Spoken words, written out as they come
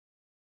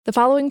The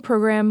following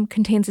program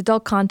contains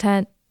adult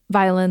content,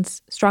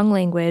 violence, strong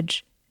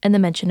language, and the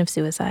mention of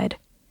suicide.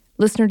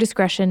 Listener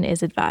discretion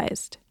is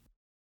advised.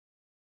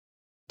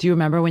 Do you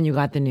remember when you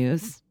got the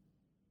news?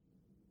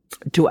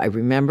 Do I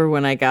remember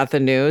when I got the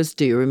news?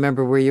 Do you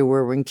remember where you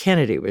were when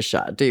Kennedy was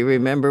shot? Do you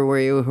remember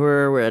where you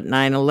were at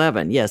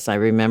 9/11? Yes, I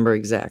remember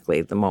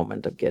exactly the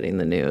moment of getting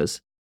the news.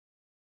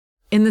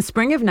 In the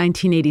spring of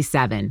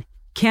 1987,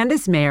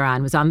 Candace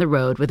Mayron was on the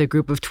road with a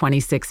group of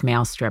 26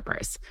 male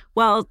strippers.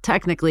 Well,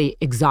 technically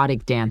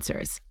exotic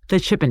dancers, the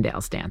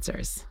Chippendales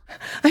dancers.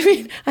 I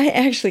mean, I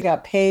actually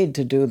got paid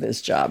to do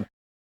this job.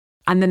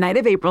 On the night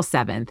of April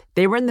 7th,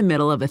 they were in the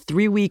middle of a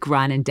 3-week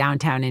run in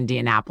downtown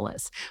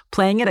Indianapolis,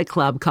 playing at a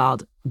club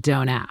called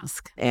Don't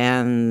Ask.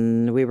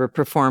 And we were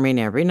performing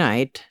every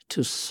night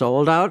to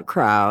sold-out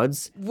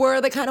crowds. Were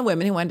the kind of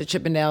women who went to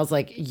Chippendales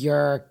like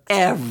your...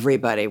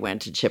 Everybody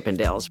went to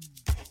Chippendales.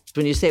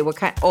 When you say what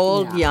kind,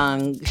 old,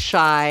 young,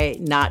 shy,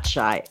 not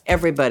shy,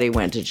 everybody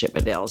went to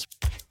Chippendales.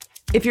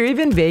 If you're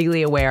even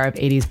vaguely aware of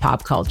 80s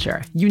pop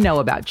culture, you know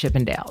about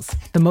Chippendales,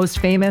 the most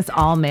famous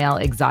all-male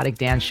exotic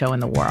dance show in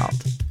the world.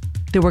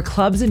 There were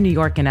clubs in New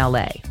York and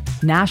LA,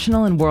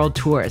 national and world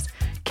tours,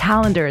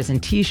 calendars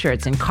and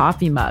t-shirts and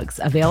coffee mugs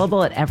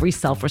available at every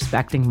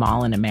self-respecting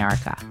mall in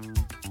America.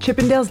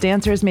 Chippendales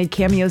dancers made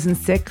cameos in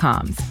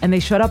sitcoms, and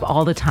they showed up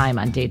all the time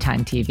on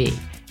daytime TV,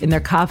 in their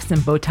cuffs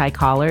and bow tie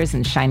collars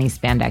and shiny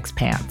spandex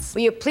pants.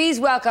 Will you please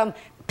welcome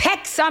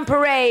Pecs on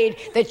Parade,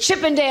 the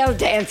Chippendale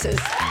Dancers.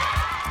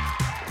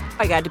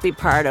 I got to be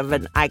part of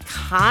an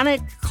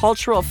iconic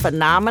cultural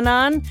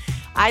phenomenon.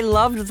 I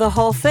loved the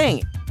whole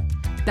thing.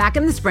 Back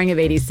in the spring of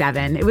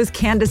 '87, it was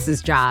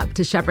Candace's job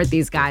to shepherd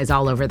these guys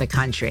all over the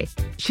country.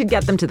 She'd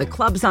get them to the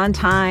clubs on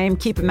time,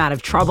 keep them out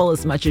of trouble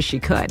as much as she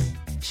could.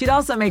 She'd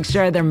also make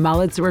sure their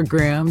mullets were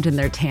groomed and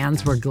their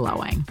tans were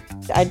glowing.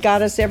 I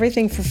got us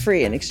everything for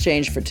free in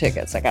exchange for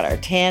tickets. I got our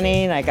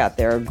tanning, I got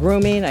their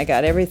grooming, I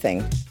got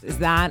everything. Is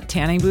that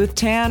tanning booth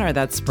tan or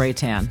that spray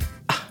tan?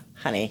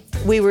 Honey,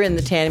 we were in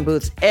the tanning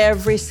booths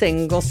every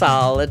single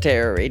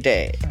solitary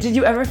day. Did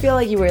you ever feel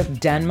like you were a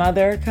den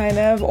mother, kind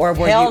of? Or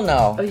were Hell you,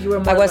 no. Oh, you were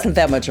more I wasn't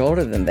that much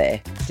older than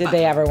they. Did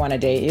they ever want to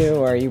date you,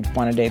 or you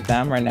want to date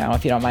them, or no,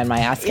 if you don't mind my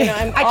asking? You know,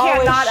 I'm I always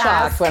can't not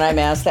shocked ask. when I'm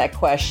asked that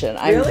question.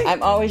 Really?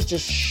 I'm always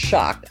just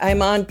shocked.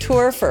 I'm on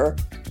tour for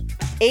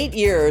 8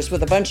 years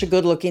with a bunch of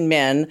good-looking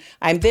men.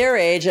 I'm their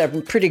age, I'm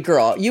a pretty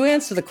girl. You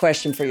answer the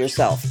question for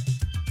yourself.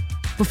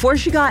 Before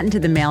she got into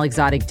the male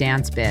exotic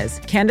dance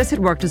biz, Candace had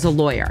worked as a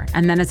lawyer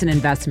and then as an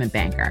investment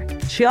banker.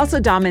 She also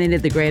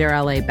dominated the greater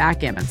LA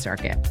backgammon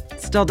circuit.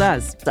 Still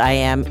does. I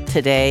am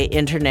today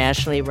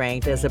internationally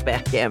ranked as a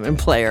backgammon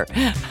player.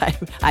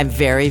 I'm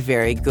very,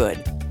 very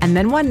good. And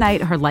then one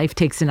night, her life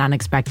takes an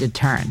unexpected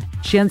turn.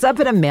 She ends up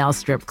at a male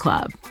strip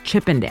club,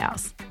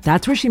 Chippendales.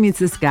 That's where she meets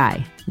this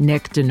guy,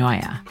 Nick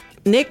DeNoia.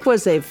 Nick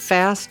was a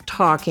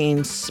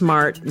fast-talking,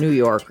 smart New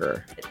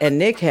Yorker, and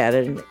Nick had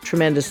a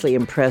tremendously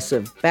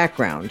impressive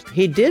background.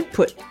 He did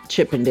put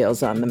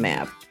Chippendales on the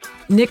map.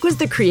 Nick was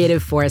the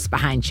creative force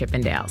behind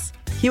Chippendales.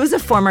 He was a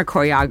former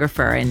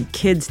choreographer and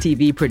kids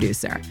TV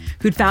producer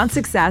who'd found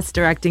success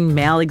directing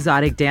male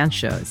exotic dance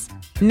shows.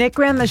 Nick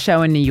ran the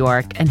show in New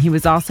York, and he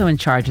was also in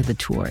charge of the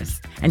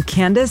tours. And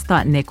Candace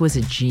thought Nick was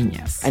a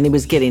genius. And he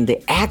was getting the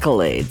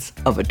accolades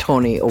of a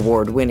Tony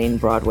Award-winning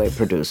Broadway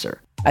producer.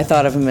 I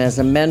thought of him as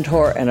a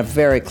mentor and a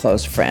very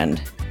close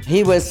friend.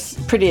 He was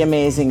a pretty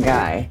amazing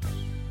guy.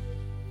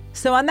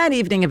 So on that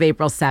evening of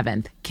April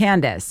 7th,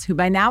 Candace, who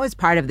by now is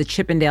part of the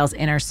Chippendales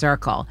inner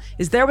circle,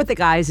 is there with the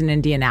guys in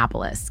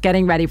Indianapolis,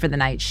 getting ready for the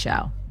night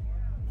show.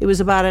 It was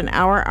about an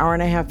hour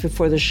and a half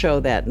before the show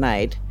that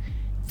night.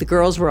 The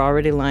girls were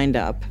already lined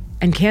up.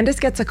 And Candace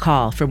gets a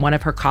call from one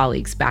of her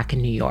colleagues back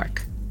in New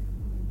York.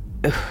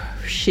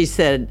 She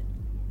said,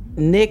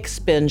 "Nick's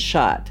been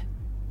shot."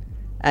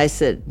 I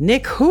said,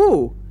 "Nick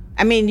who?"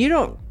 I mean, you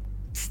don't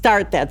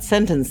start that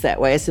sentence that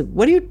way. I said,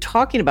 "What are you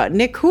talking about?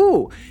 Nick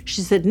who?"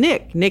 She said,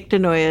 Nick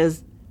DeNoia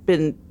has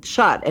been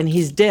shot and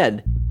he's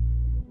dead.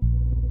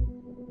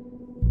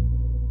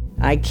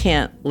 I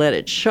can't let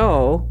it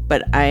show,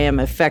 but I am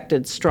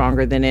affected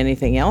stronger than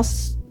anything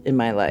else in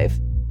my life.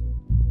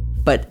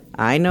 But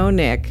I know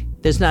Nick.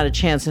 There's not a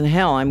chance in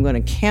hell I'm going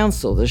to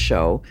cancel the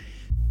show.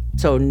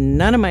 So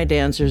none of my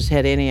dancers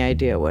had any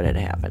idea what had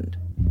happened.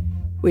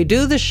 We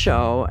do the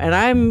show, and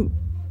I'm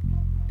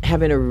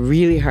having a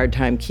really hard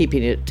time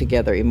keeping it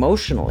together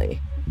emotionally.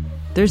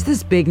 There's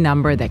this big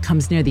number that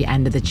comes near the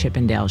end of the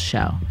Chippendales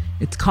show.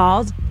 It's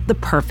called The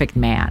Perfect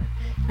Man.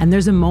 And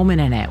there's a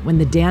moment in it when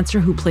the dancer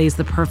who plays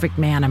the perfect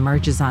man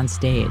emerges on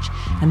stage,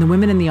 and the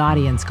women in the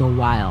audience go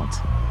wild.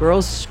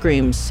 Girls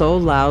scream so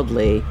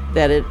loudly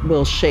that it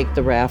will shake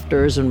the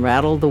rafters and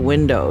rattle the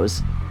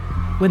windows.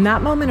 When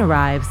that moment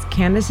arrives,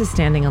 Candace is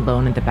standing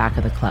alone at the back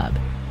of the club.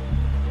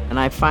 And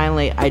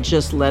I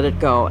just let it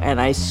go. And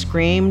I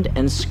screamed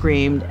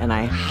and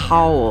I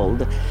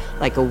howled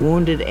like a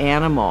wounded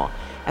animal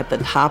at the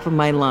top of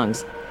my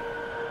lungs.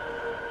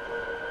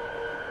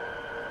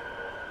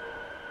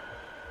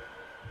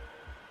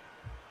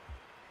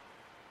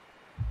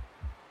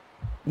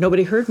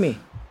 Nobody heard me.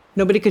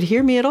 Nobody could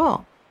hear me at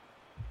all.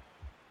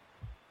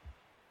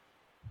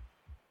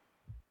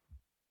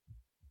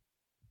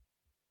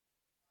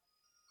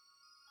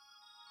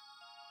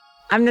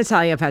 I'm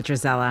Natalia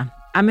Petrozella.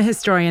 I'm a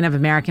historian of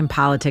American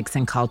politics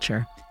and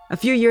culture. A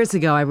few years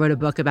ago, I wrote a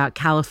book about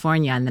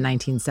California in the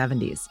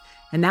 1970s,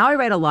 and now I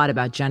write a lot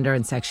about gender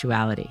and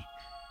sexuality.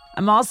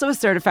 I'm also a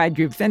certified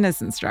group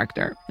fitness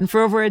instructor, and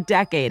for over a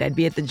decade, I'd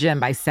be at the gym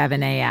by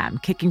 7 a.m.,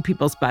 kicking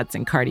people's butts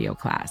in cardio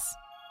class.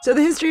 So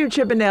the history of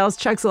Chippendales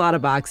checks a lot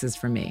of boxes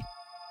for me.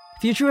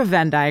 If you drew a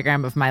Venn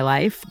diagram of my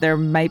life, there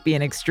might be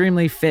an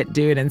extremely fit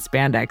dude in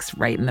spandex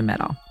right in the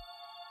middle.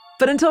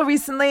 But until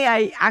recently,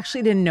 I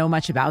actually didn't know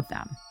much about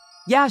them.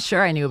 Yeah,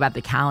 sure, I knew about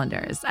the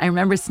calendars. I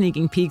remember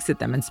sneaking peeks at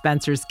them in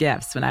Spencer's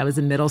Gifts when I was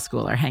a middle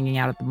schooler hanging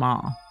out at the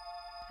mall.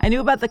 I knew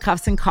about the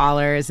cuffs and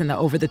collars and the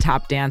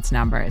over-the-top dance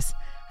numbers.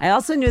 I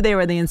also knew they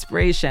were the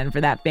inspiration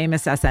for that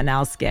famous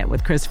SNL skit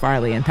with Chris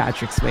Farley and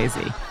Patrick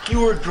Swayze.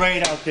 You were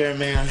great out there,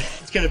 man.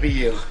 It's gonna be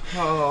you.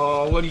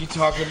 Oh, what are you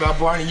talking about,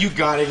 Barney? You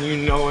got it, you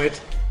know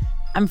it.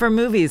 I'm from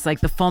movies like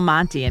The Full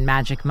Monty and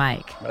Magic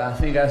Mike. But I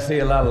think I see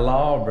a lot of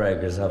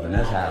lawbreakers up in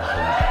this house.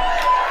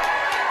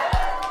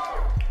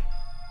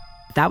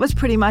 That was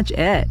pretty much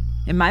it.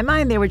 In my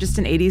mind, they were just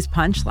an 80s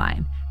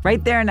punchline,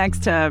 right there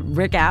next to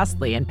Rick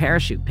Astley in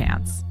Parachute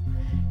Pants.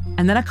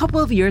 And then a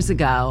couple of years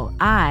ago,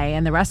 I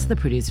and the rest of the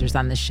producers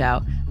on the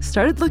show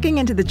started looking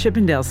into the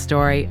Chippendales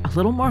story a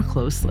little more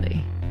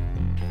closely.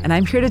 And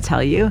I'm here to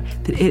tell you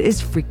that it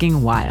is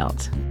freaking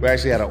wild. We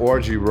actually had an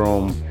orgy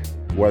room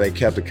where they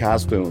kept the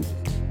costumes.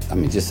 I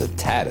mean, just a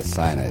tad of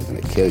cyanide is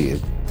gonna kill you.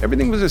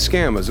 Everything was a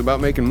scam. It was about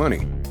making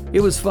money.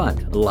 It was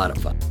fun, a lot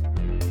of fun.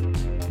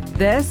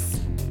 This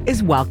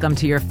is Welcome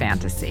to Your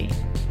Fantasy,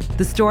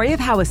 the story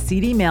of how a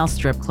seedy male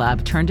strip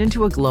club turned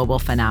into a global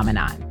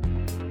phenomenon.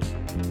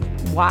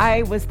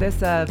 Why was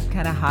this a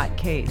kind of hot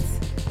case?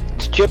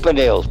 It's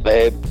Chippendales,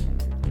 babe.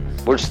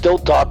 We're still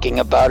talking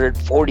about it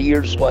 40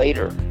 years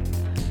later.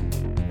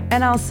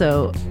 And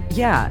also,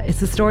 yeah, it's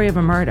the story of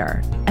a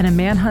murder and a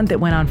manhunt that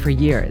went on for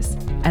years,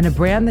 and a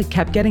brand that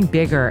kept getting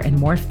bigger and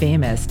more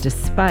famous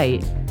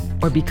despite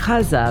or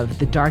because of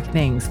the dark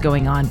things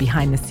going on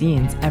behind the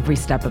scenes every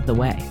step of the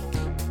way.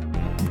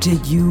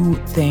 Did you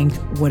think,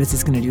 what is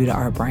this going to do to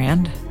our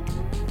brand?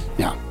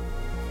 No.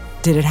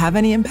 Did it have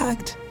any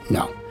impact?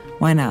 No.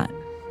 Why not?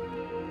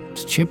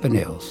 It's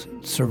Chippendales.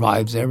 It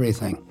survives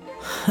everything.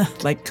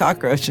 Like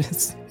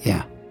cockroaches.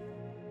 Yeah.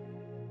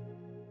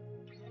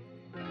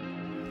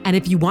 And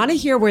if you want to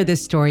hear where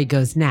this story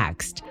goes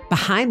next,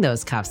 behind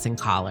those cuffs and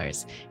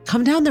collars,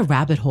 come down the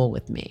rabbit hole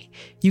with me.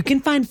 You can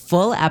find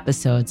full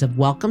episodes of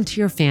Welcome to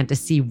Your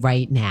Fantasy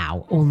right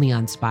now, only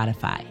on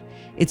Spotify.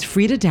 It's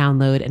free to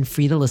download and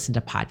free to listen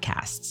to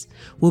podcasts.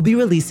 We'll be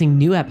releasing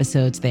new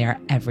episodes there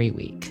every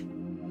week.